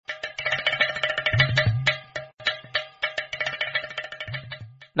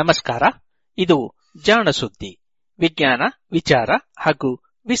ನಮಸ್ಕಾರ. ಇದು ಜಾಣ ಸುದ್ದಿ, ವಿಜ್ಞಾನ, ವಿಚಾರ ಹಾಗೂ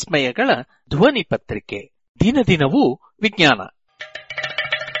ವಿಸ್ಮಯಗಳ ಧ್ವನಿ ಪತ್ರಿಕೆ. ದಿನದಿನವೂ ವಿಜ್ಞಾನ.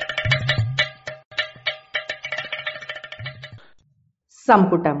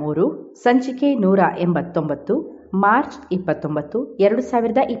 ಸಂಪುಟ 3 ಸಂಚಿಕೆ 189, ಮಾರ್ಚ್ 29,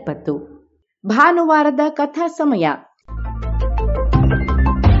 2020. ಭಾನುವಾರದ ಕಥಾ ಸಮಯ.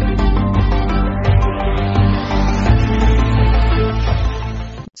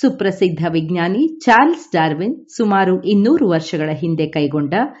 ಸುಪ್ರಸಿದ್ಧ ವಿಜ್ಞಾನಿ ಚಾರ್ಲ್ಸ್ ಡಾರ್ವಿನ್ ಸುಮಾರು 200 ವರ್ಷಗಳ ಹಿಂದೆ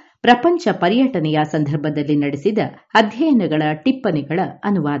ಕೈಗೊಂಡ ಪ್ರಪಂಚ ಪರ್ಯಟನೆಯ ಸಂದರ್ಭದಲ್ಲಿ ನಡೆಸಿದ ಅಧ್ಯಯನಗಳ ಟಿಪ್ಪಣಿಗಳ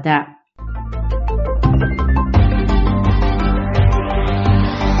ಅನುವಾದ.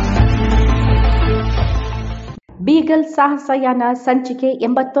 ಬೀಗಲ್ ಸಾಹಸಯಾನ ಸಂಚಿಕೆ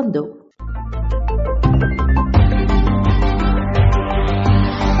 81.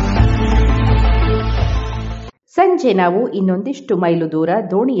 ಸಂಜೆ ನಾವು ಇನ್ನೊಂದಿಷ್ಟು ಮೈಲು ದೂರ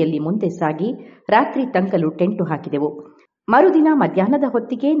ದೋಣಿಯಲ್ಲಿ ಮುಂದೆ ಸಾಗಿ ರಾತ್ರಿ ತಂಗಲು ಟೆಂಟು ಹಾಕಿದೆವು. ಮರುದಿನ ಮಧ್ಯಾಹ್ನದ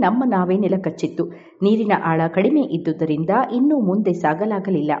ಹೊತ್ತಿಗೆ ನಮ್ಮ ನಾವೇ ನೆಲಕಚ್ಚಿತ್ತು. ನೀರಿನ ಆಳ ಕಡಿಮೆ ಇದ್ದುದರಿಂದ ಇನ್ನೂ ಮುಂದೆ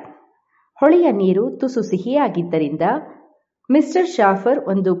ಸಾಗಲಾಗಲಿಲ್ಲ. ಹೊಳೆಯ ನೀರು ತುಸು ಸಿಹಿಯಾಗಿದ್ದರಿಂದ ಮಿಸ್ಟರ್ ಶಾಫರ್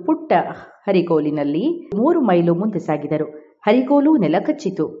ಒಂದು ಪುಟ್ಟ ಹರಿಗೋಲಿನಲ್ಲಿ 3 ಮೈಲು ಮುಂದೆ ಸಾಗಿದರು. ಹರಿಗೋಲು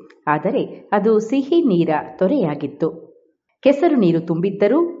ನೆಲಕಚ್ಚಿತು, ಆದರೆ ಅದು ಸಿಹಿ ನೀರ ತೊರೆಯಾಗಿತ್ತು. ಕೆಸರು ನೀರು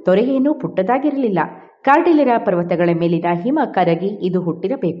ತುಂಬಿದ್ದರೂ ತೊರೆಯೇನೂ ಪುಟ್ಟದಾಗಿರಲಿಲ್ಲ. ಕಾರ್ಡಿಲೆರಾ ಪರ್ವತಗಳ ಮೇಲಿನ ಹಿಮ ಕರಗಿ ಇದು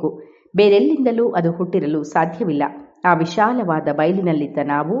ಹುಟ್ಟಿರಬೇಕು. ಬೇರೆಲ್ಲಿಂದಲೂ ಅದು ಹುಟ್ಟಿರಲು ಸಾಧ್ಯವಿಲ್ಲ. ಆ ವಿಶಾಲವಾದ ಬಯಲಿನಲ್ಲಿದ್ದ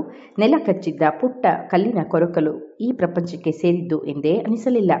ನಾವು ನೆಲಕಚ್ಚಿದ್ದ ಪುಟ್ಟ ಕಲ್ಲಿನ ಕೊರಕಲು ಈ ಪ್ರಪಂಚಕ್ಕೆ ಸೇರಿದ್ದು ಎಂದೇ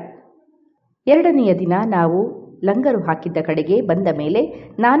ಅನಿಸಲಿಲ್ಲ. 2ನೆಯ ದಿನ ನಾವು ಲಂಗರು ಹಾಕಿದ್ದ ಕಡೆಗೆ ಬಂದ ಮೇಲೆ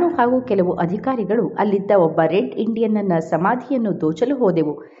ನಾನು ಹಾಗೂ ಕೆಲವು ಅಧಿಕಾರಿಗಳು ಅಲ್ಲಿದ್ದ ಒಬ್ಬ ರೆಡ್ ಇಂಡಿಯನ್ನ ಸಮಾಧಿಯನ್ನು ದೋಚಲು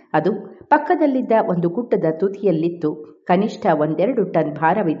ಹೋದೆವು. ಅದು ಪಕ್ಕದಲ್ಲಿದ್ದ ಒಂದು ಗುಡ್ಡದ ತುದಿಯಲ್ಲಿತ್ತು. ಕನಿಷ್ಠ 1-2 ಟನ್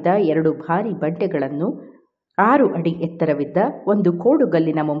ಭಾರವಿದ್ದ 2 ಭಾರಿ ಬಂಡೆಗಳನ್ನು 6 ಅಡಿ ಎತ್ತರವಿದ್ದ ಒಂದು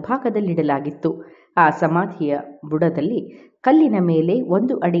ಕೋಡುಗಲ್ಲಿನ ಮುಂಭಾಗದಲ್ಲಿಡಲಾಗಿತ್ತು. ಆ ಸಮಾಧಿಯ ಬುಡದಲ್ಲಿ ಕಲ್ಲಿನ ಮೇಲೆ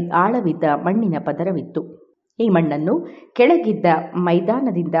 1 ಅಡಿ ಆಳವಿದ್ದ ಮಣ್ಣಿನ ಪದರವಿತ್ತು. ಈ ಮಣ್ಣನ್ನು ಕೆಳಗಿದ್ದ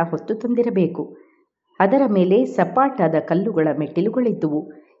ಮೈದಾನದಿಂದ ಹೊತ್ತು ತಂದಿರಬೇಕು. ಅದರ ಮೇಲೆ ಸಪಾಟಾದ ಕಲ್ಲುಗಳ ಮೆಟ್ಟಿಲುಗಳಿದ್ದುವು.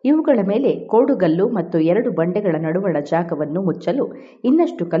 ಇವುಗಳ ಮೇಲೆ ಕೋಡುಗಲ್ಲು ಮತ್ತು 2 ಬಂಡೆಗಳ ನಡುವಣ ಜಾಗವನ್ನು ಮುಚ್ಚಲು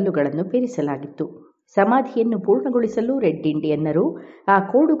ಇನ್ನಷ್ಟು ಕಲ್ಲುಗಳನ್ನು ಪೇರಿಸಲಾಗಿತ್ತು. ಸಮಾಧಿಯನ್ನು ಪೂರ್ಣಗೊಳಿಸಲು ರೆಡ್ ಇಂಡಿಯನ್ನರು ಆ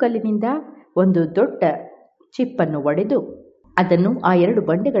ಕೋಡುಗಲ್ಲಿನಿಂದ ಒಂದು ದೊಡ್ಡ ಚಿಪ್ಪನ್ನು ಒಡೆದು ಅದನ್ನು ಆ 2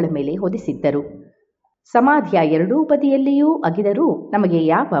 ಬಂಡೆಗಳ ಮೇಲೆ ಹೊದಿಸಿದ್ದರು. ಸಮಾಧಿಯ 2 ಬದಿಯಲ್ಲಿಯೂ ಅಗಿದರೂ ನಮಗೆ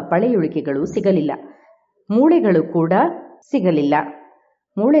ಯಾವ ಪಳೆಯುಳಿಕೆಗಳು ಸಿಗಲಿಲ್ಲ. ಮೂಳೆಗಳು ಕೂಡ ಸಿಗಲಿಲ್ಲ.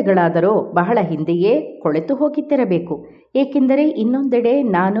 ಮೂಳೆಗಳಾದರೋ ಬಹಳ ಹಿಂದೆಯೇ ಕೊಳೆತು ಹೋಗಿತ್ತಿರಬೇಕು. ಏಕೆಂದರೆ ಇನ್ನೊಂದೆಡೆ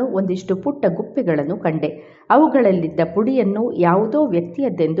ನಾನು ಒಂದಿಷ್ಟು ಪುಟ್ಟ ಗುಪ್ಪೆಗಳನ್ನು ಕಂಡೆ. ಅವುಗಳಲ್ಲಿದ್ದ ಪುಡಿಯನ್ನು ಯಾವುದೋ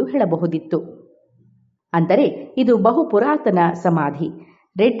ವ್ಯಕ್ತಿಯದ್ದೆಂದು ಹೇಳಬಹುದಿತ್ತು. ಅಂದರೆ ಇದು ಬಹು ಪುರಾತನ ಸಮಾಧಿ.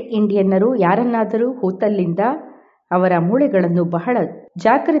 ರೆಡ್ ಇಂಡಿಯನ್ನರು ಯಾರನ್ನಾದರೂ ಹೂತಲ್ಲಿಂದ ಅವರ ಮೂಳೆಗಳನ್ನು ಬಹಳ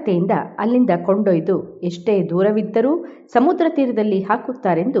ಜಾಗ್ರತೆಯಿಂದ ಅಲ್ಲಿಂದ ಕೊಂಡೊಯ್ದು ಎಷ್ಟೇ ದೂರವಿದ್ದರೂ ಸಮುದ್ರ ತೀರದಲ್ಲಿ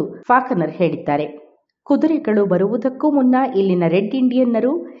ಹಾಕುತ್ತಾರೆಂದು ಫಾಕನರ್ ಹೇಳಿದ್ದಾರೆ. ಕುದುರೆಗಳು ಬರುವುದಕ್ಕೂ ಮುನ್ನ ಇಲ್ಲಿನ ರೆಡ್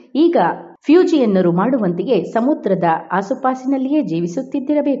ಇಂಡಿಯನ್ನರು ಈಗ ಫ್ಯೂಜಿಯನ್ನರು ಮಾಡುವಂತೆಯೇ ಸಮುದ್ರದ ಆಸುಪಾಸಿನಲ್ಲಿಯೇ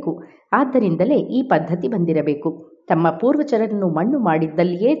ಜೀವಿಸುತ್ತಿದ್ದಿರಬೇಕು. ಆದ್ದರಿಂದಲೇ ಈ ಪದ್ಧತಿ ಬಂದಿರಬೇಕು. ತಮ್ಮ ಪೂರ್ವಜರನ್ನು ಮಣ್ಣು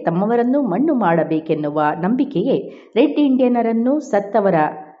ಮಾಡಿದ್ದಲ್ಲಿಯೇ ತಮ್ಮವರನ್ನು ಮಣ್ಣು ಮಾಡಬೇಕೆನ್ನುವ ನಂಬಿಕೆಯೇ ರೆಡ್ ಇಂಡಿಯನ್ನರನ್ನು ಸತ್ತವರ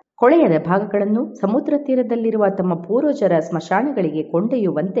ಕೊಳೆಯದ ಭಾಗಗಳನ್ನು ಸಮುದ್ರ ತೀರದಲ್ಲಿರುವ ತಮ್ಮ ಪೂರ್ವಜರ ಸ್ಮಶಾನಗಳಿಗೆ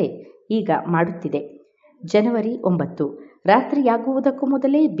ಕೊಂಡೊಯ್ಯುವಂತೆ ಈಗ ಮಾಡುತ್ತಿದೆ. ಜನವರಿ 9. ರಾತ್ರಿಯಾಗುವುದಕ್ಕೂ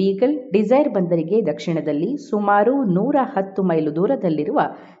ಮೊದಲೇ ಬೀಗಲ್ ಡಿಸೈರ್ ಬಂದರಿಗೆ ದಕ್ಷಿಣದಲ್ಲಿ ಸುಮಾರು 110 ಮೈಲು ದೂರದಲ್ಲಿರುವ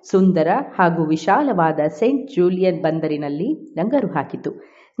ಸುಂದರ ಹಾಗೂ ವಿಶಾಲವಾದ ಸೇಂಟ್ ಜೂಲಿಯನ್ ಬಂದರಿನಲ್ಲಿ ಲಂಗರು ಹಾಕಿತು.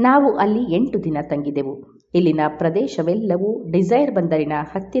 ನಾವು ಅಲ್ಲಿ 8 ದಿನ ತಂಗಿದೆವು. ಇಲ್ಲಿನ ಪ್ರದೇಶವೆಲ್ಲವೂ ಡಿಸೈರ್ ಬಂದರಿನ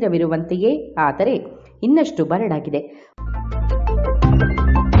ಹತ್ತಿರವಿರುವಂತೆಯೇ, ಆದರೆ ಇನ್ನಷ್ಟು ಬರಡಾಗಿದೆ.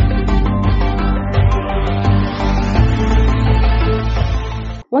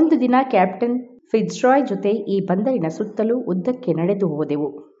 ಒಂದು ದಿನ ಕ್ಯಾಪ್ಟನ್ ಫಿಟ್ಜ್ರಾಯ್ ಜೊತೆ ಈ ಬಂದರಿನ ಸುತ್ತಲೂ ಉದ್ದಕ್ಕೆ ನಡೆದು ಹೋದೆವು.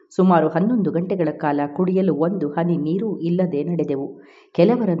 ಸುಮಾರು 11 ಗಂಟೆಗಳ ಕಾಲ ಕುಡಿಯಲು 1 ಹನಿ ನೀರೂ ಇಲ್ಲದೆ ನಡೆದೆವು.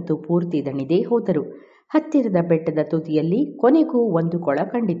 ಕೆಲವರಂತೂ ಪೂರ್ತಿ ದಣಿದೇ ಹೋದರು. ಹತ್ತಿರದ ಬೆಟ್ಟದ ತುದಿಯಲ್ಲಿ ಕೊನೆಗೂ ಒಂದು ಕೊಳ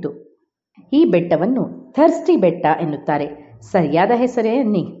ಕಂಡಿತು. ಈ ಬೆಟ್ಟವನ್ನು ಥರ್ಸ್ಟಿ ಬೆಟ್ಟ ಎನ್ನುತ್ತಾರೆ. ಸರಿಯಾದ ಹೆಸರೇ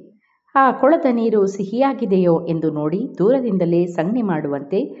ಅನ್ನಿ. ಆ ಕೊಳದ ನೀರು ಸಿಹಿಯಾಗಿದೆಯೋ ಎಂದು ನೋಡಿ ದೂರದಿಂದಲೇ ಸಂಜ್ಞೆ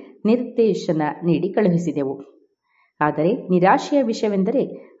ಮಾಡುವಂತೆ ನಿರ್ದೇಶನ ನೀಡಿ ಕಳುಹಿಸಿದೆವು. ಆದರೆ ನಿರಾಶೆಯ ವಿಷಯವೆಂದರೆ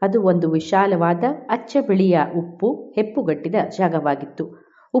ಅದು ಒಂದು ವಿಶಾಲವಾದ ಅಚ್ಚ ಬಿಳಿಯ ಉಪ್ಪು ಹೆಪ್ಪುಗಟ್ಟಿದ ಜಾಗವಾಗಿತ್ತು.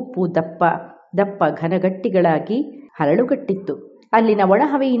 ಉಪ್ಪು ದಪ್ಪ ದಪ್ಪ ಘನಗಟ್ಟಿಗಳಾಗಿ ಹರಳುಗಟ್ಟಿತ್ತು. ಅಲ್ಲಿನ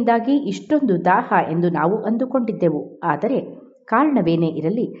ಒಣಹವೆಯಿಂದಾಗಿ ಇಷ್ಟೊಂದು ದಾಹ ಎಂದು ನಾವು ಅಂದುಕೊಂಡಿದ್ದೆವು. ಆದರೆ ಕಾರಣವೇನೇ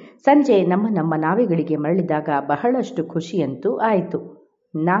ಇರಲಿ, ಸಂಜೆ ನಮ್ಮ ನಾವೆಗಳಿಗೆ ಮರಳಿದಾಗ ಬಹಳಷ್ಟು ಖುಷಿಯಂತೂ ಆಯಿತು.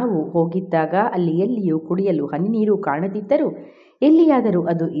 ನಾವು ಹೋಗಿದ್ದಾಗ ಅಲ್ಲಿ ಎಲ್ಲಿಯೂ ಕುಡಿಯಲು ಹನಿ ನೀರು ಕಾಣದಿದ್ದರೂ ಎಲ್ಲಿಯಾದರೂ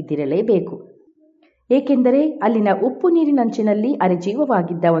ಅದು ಇದ್ದಿರಲೇಬೇಕು. ಏಕೆಂದರೆ ಅಲ್ಲಿನ ಉಪ್ಪು ನೀರಿನಂಚಿನಲ್ಲಿ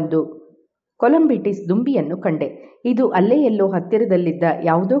ಅರೆಜೀವವಾಗಿದ್ದ ಒಂದು ಕೊಲಂಬಿಟಿಸ್ ದುಂಬಿಯನ್ನು ಕಂಡೆ. ಇದು ಅಲ್ಲೇ ಎಲ್ಲೋ ಹತ್ತಿರದಲ್ಲಿದ್ದ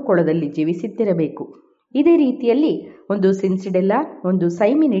ಯಾವುದೋ ಕೊಳದಲ್ಲಿ ಜೀವಿಸುತ್ತಿರಬೇಕು. ಇದೇ ರೀತಿಯಲ್ಲಿ ಒಂದು ಸಿನ್ಸಿಡೆಲ್ಲಾ, ಒಂದು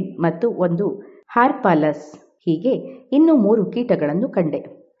ಸೈಮಿನಿಡ್ ಮತ್ತು ಒಂದು ಹಾರ್ಪಾಲಸ್, ಹೀಗೆ ಇನ್ನೂ 3 ಕೀಟಗಳನ್ನು ಕಂಡೆ.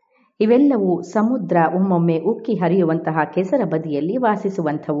 ಇವೆಲ್ಲವೂ ಸಮುದ್ರ ಒಮ್ಮೊಮ್ಮೆ ಉಕ್ಕಿ ಹರಿಯುವಂತಹ ಕೆಸರ ಬದಿಯಲ್ಲಿ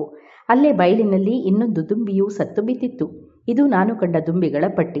ವಾಸಿಸುವಂಥವು. ಅಲ್ಲೇ ಬಯಲಿನಲ್ಲಿ ಇನ್ನೊಂದು ದುಂಬಿಯೂ ಸತ್ತು ಬಿದ್ದಿತ್ತು. ಇದು ನಾನು ಕಂಡ ದುಂಬಿಗಳ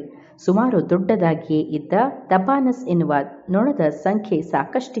ಪಟ್ಟಿ. ಸುಮಾರು ದೊಡ್ಡದಾಗಿಯೇ ಇದ್ದ ತಪಾನಸ್ ಎನ್ನುವ ನೊಣದ ಸಂಖ್ಯೆ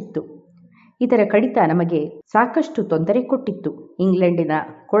ಸಾಕಷ್ಟಿತ್ತು. ಇದರ ಕಡಿತ ನಮಗೆ ಸಾಕಷ್ಟು ತೊಂದರೆ ಕೊಟ್ಟಿತ್ತು. ಇಂಗ್ಲೆಂಡಿನ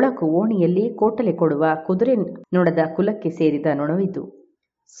ಕೊಳಕು ಓಣಿಯಲ್ಲಿ ಕೋಟಲೆ ಕೊಡುವ ಕುದುರೆ ನೊಣದ ಕುಲಕ್ಕೆ ಸೇರಿದ ನೊಣವಿದು.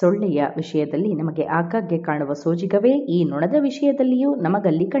 ಸೊಳ್ಳೆಯ ವಿಷಯದಲ್ಲಿ ನಮಗೆ ಆಗಾಗ್ಗೆ ಕಾಣುವ ಸೋಜಿಗವೇ ಈ ನೊಣದ ವಿಷಯದಲ್ಲಿಯೂ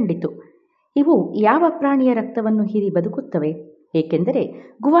ನಮಗಲ್ಲಿ ಕಂಡಿತು. ಇವು ಯಾವ ಪ್ರಾಣಿಯ ರಕ್ತವನ್ನು ಹೀರಿ ಬದುಕುತ್ತವೆ? ಏಕೆಂದರೆ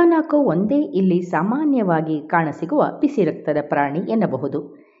ಗುವಾನಾಕೋ ಒಂದೇ ಇಲ್ಲಿ ಸಾಮಾನ್ಯವಾಗಿ ಕಾಣಸಿಗುವ ಬಿಸಿ ರಕ್ತದ ಪ್ರಾಣಿ ಎನ್ನಬಹುದು.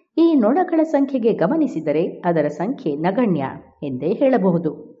 ಈ ನೊಣಗಳ ಸಂಖ್ಯೆಗೆ ಗಮನಿಸಿದರೆ ಅದರ ಸಂಖ್ಯೆ ನಗಣ್ಯ ಎಂದೇ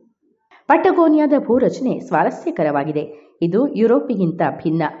ಹೇಳಬಹುದು. ಪಟಗೋನಿಯಾದ ಭೂರಚನೆ ಸ್ವಾರಸ್ಯಕರವಾಗಿದೆ. ಇದು ಯುರೋಪಿಗಿಂತ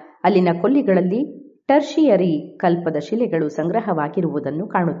ಭಿನ್ನ. ಅಲ್ಲಿನ ಕೊಲ್ಲಿಗಳಲ್ಲಿ ಟರ್ಷಿಯರಿ ಕಲ್ಪದ ಶಿಲೆಗಳು ಸಂಗ್ರಹವಾಗಿರುವುದನ್ನು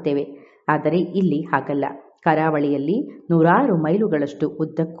ಕಾಣುತ್ತೇವೆ. ಆದರೆ ಇಲ್ಲಿ ಹಾಗಲ್ಲ. ಕರಾವಳಿಯಲ್ಲಿ 100 ಮೈಲುಗಳಷ್ಟು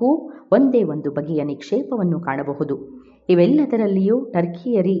ಉದ್ದಕ್ಕೂ ಒಂದೇ ಒಂದು ಬಗೆಯ ನಿಕ್ಷೇಪವನ್ನು ಕಾಣಬಹುದು. ಇವೆಲ್ಲದರಲ್ಲಿಯೂ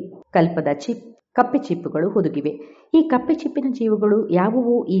ಟರ್ಕಿಯರಿ ಕಲ್ಪದ ಕಪ್ಪೆಚಿಪ್ಪುಗಳು ಹುದುಗಿವೆ. ಈ ಕಪ್ಪೆಚಿಪ್ಪಿನ ಜೀವಗಳು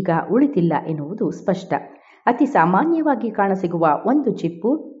ಯಾವುವೂ ಈಗ ಉಳಿದಿಲ್ಲ ಎನ್ನುವುದು ಸ್ಪಷ್ಟ. ಅತಿ ಸಾಮಾನ್ಯವಾಗಿ ಕಾಣಸಿಗುವ ಒಂದು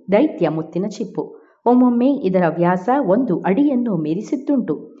ಚಿಪ್ಪು ದೈತ್ಯ ಮುತ್ತಿನ ಚಿಪ್ಪು. ಒಮ್ಮೊಮ್ಮೆ ಇದರ ವ್ಯಾಸ 1 ಅಡಿಯನ್ನು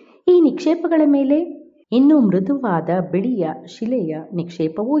ಮೀರಿಸಿದ್ದುಂಟು. ಈ ನಿಕ್ಷೇಪಗಳ ಮೇಲೆ ಇನ್ನೂ ಮೃದುವಾದ ಬಿಳಿಯ ಶಿಲೆಯ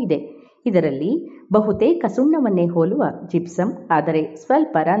ನಿಕ್ಷೇಪವೂ ಇದೆ. ಇದರಲ್ಲಿ ಬಹುತೇಕ ಸುಣ್ಣವನ್ನೇ ಹೋಲುವ ಜಿಪ್ಸಮ್, ಆದರೆ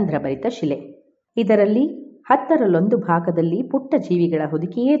ಸ್ವಲ್ಪ ರಂಧ್ರಭರಿತ ಶಿಲೆ. ಇದರಲ್ಲಿ 10 ಭಾಗದಲ್ಲಿ ಪುಟ್ಟ ಜೀವಿಗಳ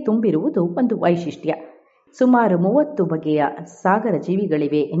ಹೊದಿಕೆಯೇ ತುಂಬಿರುವುದು ಒಂದು ವೈಶಿಷ್ಟ್ಯ. ಸುಮಾರು 30 ಬಗೆಯ ಸಾಗರ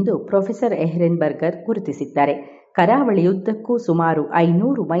ಜೀವಿಗಳಿವೆ ಎಂದು ಪ್ರೊಫೆಸರ್ ಎಹ್ರೆನ್ಬರ್ಗರ್ ಗುರುತಿಸಿದ್ದಾರೆ. ಕರಾವಳಿಯುದ್ದಕ್ಕೂ ಸುಮಾರು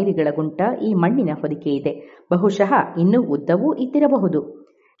 500 ಮೈಲಿಗಳ ಗುಂಟ ಈ ಮಣ್ಣಿನ ಹೊದಿಕೆ ಇದೆ. ಬಹುಶಃ ಇನ್ನೂ ಉದ್ದವೂ ಇದ್ದಿರಬಹುದು.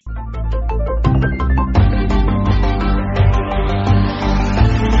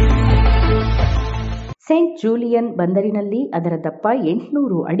 ಸೇಂಟ್ ಜೂಲಿಯನ್ ಬಂದರಿನಲ್ಲಿ ಅದರ ದಪ್ಪ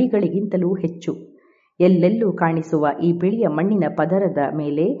 800 ಅಡಿಗಳಿಗಿಂತಲೂ ಹೆಚ್ಚು. ಎಲ್ಲೆಲ್ಲೂ ಕಾಣಿಸುವ ಈ ಬಿಳಿಯ ಮಣ್ಣಿನ ಪದರದ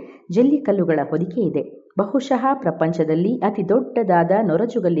ಮೇಲೆ ಜಲ್ಲಿಕಲ್ಲುಗಳ ಹೊದಿಕೆ ಇದೆ. ಬಹುಶಃ ಪ್ರಪಂಚದಲ್ಲಿ ಅತಿ ದೊಡ್ಡದಾದ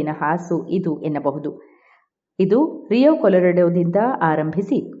ನೊರಜುಗಲ್ಲಿನ ಹಾಸು ಇದು ಎನ್ನಬಹುದು. ಇದು ರಿಯೋ ಕೊಲೊರೆಡೊದಿಂದ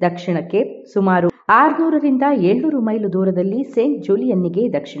ಆರಂಭಿಸಿ ದಕ್ಷಿಣಕ್ಕೆ ಸುಮಾರು 600ರಿಂದ 700 ಮೈಲು ದೂರದಲ್ಲಿ ಸೇಂಟ್ ಜೂಲಿಯನ್ನಿಗೆ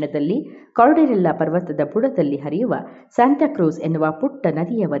ದಕ್ಷಿಣದಲ್ಲಿ ಕಾರ್ಡೆರೆಲ್ಲಾ ಪರ್ವತದ ಬುಡದಲ್ಲಿ ಹರಿಯುವ ಸ್ಯಾಂಟಾಕ್ರೂಸ್ ಎನ್ನುವ ಪುಟ್ಟ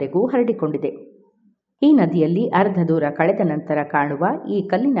ನದಿಯವರೆಗೂ ಹರಡಿಕೊಂಡಿದೆ. ಈ ನದಿಯಲ್ಲಿ ಅರ್ಧ ದೂರ ಕಳೆದ ನಂತರ ಕಾಣುವ ಈ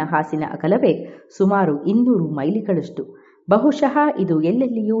ಕಲ್ಲಿನ ಹಾಸಿನ ಅಗಲವೇ ಸುಮಾರು 200 ಮೈಲಿಗಳಷ್ಟು. ಬಹುಶಃ ಇದು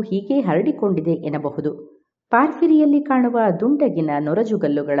ಎಲ್ಲೆಲ್ಲಿಯೂ ಹೀಗೆ ಹರಡಿಕೊಂಡಿದೆ ಎನ್ನಬಹುದು. ಪಾರ್ಫಿರಿಯಲ್ಲಿ ಕಾಣುವ ದುಂಡಗಿನ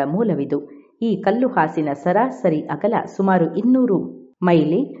ನೊರಜುಗಲ್ಲುಗಳ ಮೂಲವಿದು. ಈ ಕಲ್ಲು ಹಾಸಿನ ಸರಾಸರಿ ಅಗಲ ಸುಮಾರು 200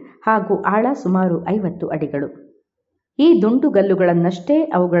 ಮೈಲಿ ಹಾಗೂ ಆಳ ಸುಮಾರು 50 ಅಡಿಗಳು. ಈ ದುಂಡುಗಲ್ಲುಗಳನ್ನಷ್ಟೇ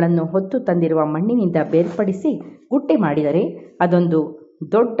ಅವುಗಳನ್ನು ಹೊತ್ತು ತಂದಿರುವ ಮಣ್ಣಿನಿಂದ ಬೇರ್ಪಡಿಸಿ ಗುಟ್ಟೆ ಮಾಡಿದರೆ ಅದೊಂದು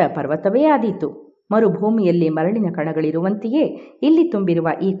ದೊಡ್ಡ ಪರ್ವತವೇ ಆದೀತು. ಮರುಭೂಮಿಯಲ್ಲಿ ಮರಳಿನ ಕಣಗಳಿರುವಂತೆಯೇ ಇಲ್ಲಿ ತುಂಬಿರುವ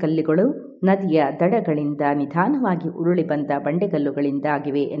ಈ ಕಲ್ಲುಗಳು ನದಿಯ ದಡಗಳಿಂದ ನಿಧಾನವಾಗಿ ಉರುಳಿ ಬಂದ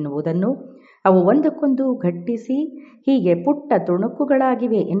ಬಂಡೆಗಲ್ಲುಗಳಿಂದಾಗಿವೆ ಎನ್ನುವುದನ್ನು, ಅವು ಒಂದಕ್ಕೊಂದು ಘಟ್ಟಿಸಿ ಹೀಗೆ ಪುಟ್ಟ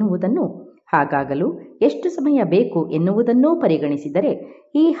ತುಣುಕುಗಳಾಗಿವೆ ಎನ್ನುವುದನ್ನು, ಹಾಗಾಗಲು ಎಷ್ಟು ಸಮಯ ಬೇಕು ಎನ್ನುವುದನ್ನೂ ಪರಿಗಣಿಸಿದರೆ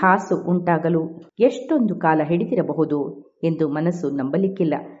ಈ ಹಾಸು ಉಂಟಾಗಲು ಎಷ್ಟೊಂದು ಕಾಲ ಹಿಡಿದಿರಬಹುದು ಎಂದು ಮನಸ್ಸು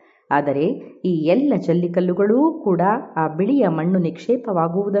ನಂಬಲಿಕ್ಕಿಲ್ಲ. ಆದರೆ ಈ ಎಲ್ಲ ಜಲ್ಲಿಕಲ್ಲುಗಳೂ ಕೂಡ ಆ ಬಿಳಿಯ ಮಣ್ಣು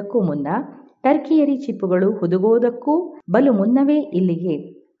ನಿಕ್ಷೇಪವಾಗುವುದಕ್ಕೂ ಮುನ್ನ, ಟರ್ಕಿಯರಿ ಚಿಪ್ಪುಗಳು ಹುದುಗುವುದಕ್ಕೂ ಬಲು ಮುನ್ನವೇ ಇಲ್ಲಿಗೆ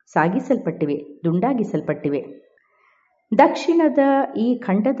ಸಾಗಿಸಲ್ಪಟ್ಟಿವೆ, ದುಂಡಾಗಿಸಲ್ಪಟ್ಟಿವೆ. ದಕ್ಷಿಣದ ಈ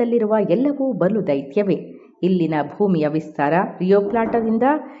ಖಂಡದಲ್ಲಿರುವ ಎಲ್ಲವೂ ಬಲು ದೈತ್ಯವೇ. ಇಲ್ಲಿನ ಭೂಮಿಯ ವಿಸ್ತಾರ ರಿಯೋಪ್ಲಾಟದಿಂದ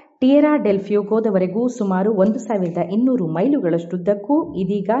ಟಿಯೆರಾ ಡೆಲ್ ಫ್ಯೂಗೋದವರೆಗೂ ಸುಮಾರು 1200 ಮೈಲುಗಳಷ್ಟುದ್ದಕ್ಕೂ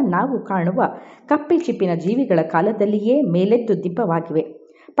ಇದೀಗ ನಾವು ಕಾಣುವ ಕಪ್ಪೆ ಚಿಪ್ಪಿನ ಜೀವಿಗಳ ಕಾಲದಲ್ಲಿಯೇ ಮೇಲೆದ್ದು ದಿಬ್ಬವಾಗಿವೆ.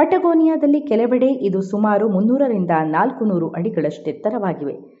 ಪಟಗೋನಿಯಾದಲ್ಲಿ ಕೆಲವೆಡೆ ಇದು ಸುಮಾರು 300ರಿಂದ 400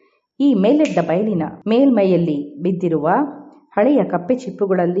 ಅಡಿಗಳಷ್ಟೆತ್ತರವಾಗಿವೆ. ಈ ಮೇಲೆದ್ದ ಬಯಲಿನ ಮೇಲ್ಮೈಯಲ್ಲಿ ಬಿದ್ದಿರುವ ಹಳೆಯ ಕಪ್ಪೆ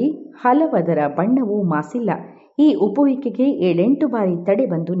ಚಿಪ್ಪುಗಳಲ್ಲಿ ಹಲವದರ ಬಣ್ಣವೂ ಮಾಸಿಲ್ಲ. ಈ ಉಬ್ಬುವಿಕೆಗೆ 7-8 ಬಾರಿ ತಡೆ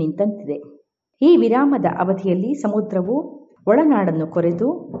ಬಂದು ನಿಂತಂತಿದೆ. ಈ ವಿರಾಮದ ಅವಧಿಯಲ್ಲಿ ಸಮುದ್ರವು ಒಳನಾಡನ್ನು ಕೊರೆದು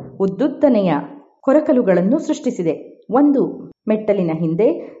ಉದ್ದುದ್ದನೆಯ ಕೊರಕಲುಗಳನ್ನು ಸೃಷ್ಟಿಸಿದೆ. ಒಂದು ಮೆಟ್ಟಲಿನ ಹಿಂದೆ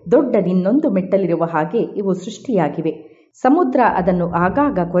ದೊಡ್ಡದಿನ್ನೊಂದು ಮೆಟ್ಟಲಿರುವ ಹಾಗೆ ಇವು ಸೃಷ್ಟಿಯಾಗಿವೆ. ಸಮುದ್ರ ಅದನ್ನು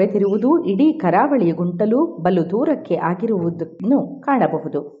ಆಗಾಗ ಕೊರೆದಿರುವುದು ಇಡೀ ಕರಾವಳಿಯ ಗುಂಟಲು ಬಲು ದೂರಕ್ಕೆ ಆಗಿರುವುದನ್ನು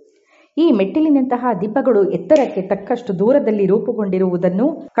ಕಾಣಬಹುದು. ಈ ಮೆಟ್ಟಿಲಿನಂತಹ ದಿಬ್ಬಗಳು ಎತ್ತರಕ್ಕೆ ತಕ್ಕಷ್ಟು ದೂರದಲ್ಲಿ ರೂಪುಗೊಂಡಿರುವುದನ್ನು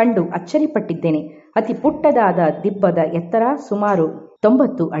ಕಂಡು ಅಚ್ಚರಿಪಟ್ಟಿದ್ದೇನೆ. ಅತಿ ಪುಟ್ಟದಾದ ದಿಬ್ಬದ ಎತ್ತರ ಸುಮಾರು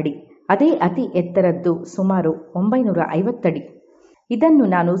 90 ಅಡಿ. ಅದೇ ಅತಿ ಎತ್ತರದ್ದು ಸುಮಾರು 950 ಅಡಿ. ಇದನ್ನು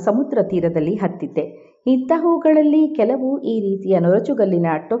ನಾನು ಸಮುದ್ರ ತೀರದಲ್ಲಿ ಹತ್ತಿದ್ದೆ. ಇಂತಹವುಗಳಲ್ಲಿ ಕೆಲವು ಈ ರೀತಿಯ ನೊರಚುಗಲ್ಲಿನ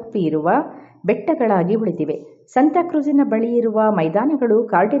ಟೊಪ್ಪಿ ಇರುವ ಬೆಟ್ಟಗಳಾಗಿ ಉಳಿದಿವೆ. ಸಂತಾಕ್ರೂಜಿನ ಬಳಿ ಇರುವ ಮೈದಾನಗಳು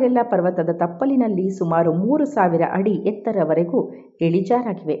ಕಾರ್ಡಿರೆಲ್ಲಾ ಪರ್ವತದ ತಪ್ಪಲಿನಲ್ಲಿ ಸುಮಾರು 3000 ಅಡಿ ಎತ್ತರವರೆಗೂ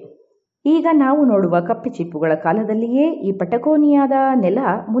ಇಳಿಜಾರಾಗಿವೆ. ಈಗ ನಾವು ನೋಡುವ ಕಪ್ಪೆಚಿಪ್ಪುಗಳ ಕಾಲದಲ್ಲಿಯೇ ಈ ಪಟಗೋನಿಯಾದ ನೆಲ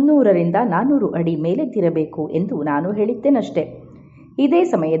 300ರಿಂದ 400 ಅಡಿ ಮೇಲೆದ್ದಿರಬೇಕು ಎಂದು ನಾನು ಹೇಳಿದ್ದೇನಷ್ಟೆ. ಇದೇ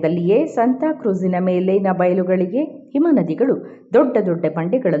ಸಮಯದಲ್ಲಿಯೇ ಸಂತಾಕ್ರೂಜಿನ ಮೇಲಿನ ಬಯಲುಗಳಿಗೆ ಹಿಮನದಿಗಳು ದೊಡ್ಡ ದೊಡ್ಡ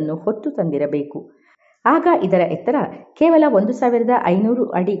ಬಂಡೆಗಳನ್ನು ಹೊತ್ತು ತಂದಿರಬೇಕು. ಆಗ ಇದರ ಎತ್ತರ ಕೇವಲ 1500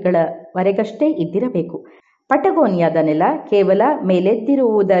 ಅಡಿಗಳವರೆಗಷ್ಟೇ ಇದ್ದಿರಬೇಕು. ಪಟಗೋನಿಯಾದ ನೆಲ ಕೇವಲ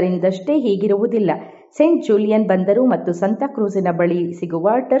ಮೇಲೆದ್ದಿರುವುದರಿಂದಷ್ಟೇ ಹೀಗಿರುವುದಿಲ್ಲ. ಸೇಂಟ್ ಜೂಲಿಯನ್ ಬಂದರು ಮತ್ತು ಸಂತಾಕ್ರೂಜಿನ ಬಳಿ ಸಿಗುವ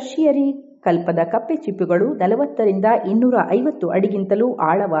ಟರ್ಷಿಯರಿ ಕಲ್ಪದ ಕಪ್ಪೆಚಿಪ್ಪುಗಳು 40ರಿಂದ 250 ಅಡಿಗಿಂತಲೂ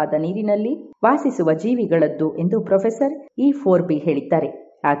ಆಳವಾದ ನೀರಿನಲ್ಲಿ ವಾಸಿಸುವ ಜೀವಿಗಳದ್ದು ಎಂದು ಪ್ರೊಫೆಸರ್ E4B ಹೇಳಿದ್ದಾರೆ.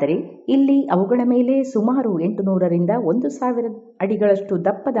 ಆದರೆ ಇಲ್ಲಿ ಅವುಗಳ ಮೇಲೆ ಸುಮಾರು 800ರಿಂದ 1000 ಅಡಿಗಳಷ್ಟು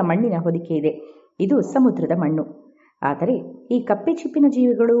ದಪ್ಪದ ಮಣ್ಣಿನ ಹೊದಿಕೆ ಇದೆ. ಇದು ಸಮುದ್ರದ ಮಣ್ಣು. ಆದರೆ ಈ ಕಪ್ಪೆಚಿಪ್ಪಿನ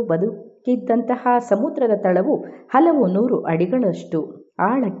ಜೀವಿಗಳು ಬದುಕಿದ್ದಂತಹ ಸಮುದ್ರದ ತಳವು ಹಲವು 100 ಅಡಿಗಳಷ್ಟು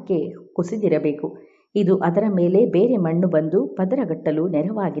ಆಳಕ್ಕೆ ಕುಸಿದಿರಬೇಕು. ಇದು ಅದರ ಮೇಲೆ ಬೇರೆ ಮಣ್ಣು ಬಂದು ಪದರಗಟ್ಟಲು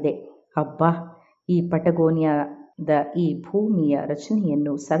ನೆರವಾಗಿದೆ. ಅಬ್ಬಾ, ಈ ಪಟಗೋನಿಯಾದ ಈ ಭೂಮಿಯ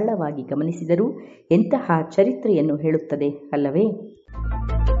ರಚನೆಯನ್ನು ಸರಳವಾಗಿ ಗಮನಿಸಿದರೂ ಎಂತಹ ಚರಿತ್ರೆಯನ್ನು ಹೇಳುತ್ತದೆ ಅಲ್ಲವೇ?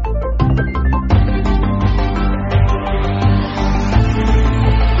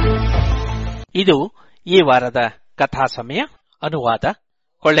 ಇದು ಈ ವಾರದ ಕಥಾ ಸಮಯ. ಅನುವಾದ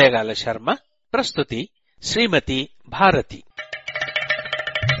ಕೊಳ್ಳೇಗಾಲ ಶರ್ಮಾ. ಪ್ರಸ್ತುತಿ ಶ್ರೀಮತಿ ಭಾರತಿ.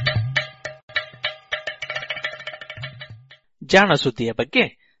 ಜಾಣ ಸುದ್ದಿಯ ಬಗ್ಗೆ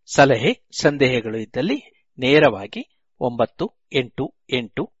ಸಲಹೆ ಸಂದೇಹಗಳು ಇದ್ದಲ್ಲಿ ನೇರವಾಗಿ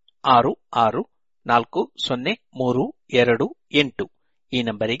 9886640328 ಈ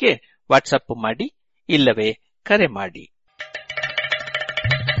ನಂಬರಿಗೆ ವಾಟ್ಸಪ್ ಮಾಡಿ, ಇಲ್ಲವೇ ಕರೆ ಮಾಡಿ.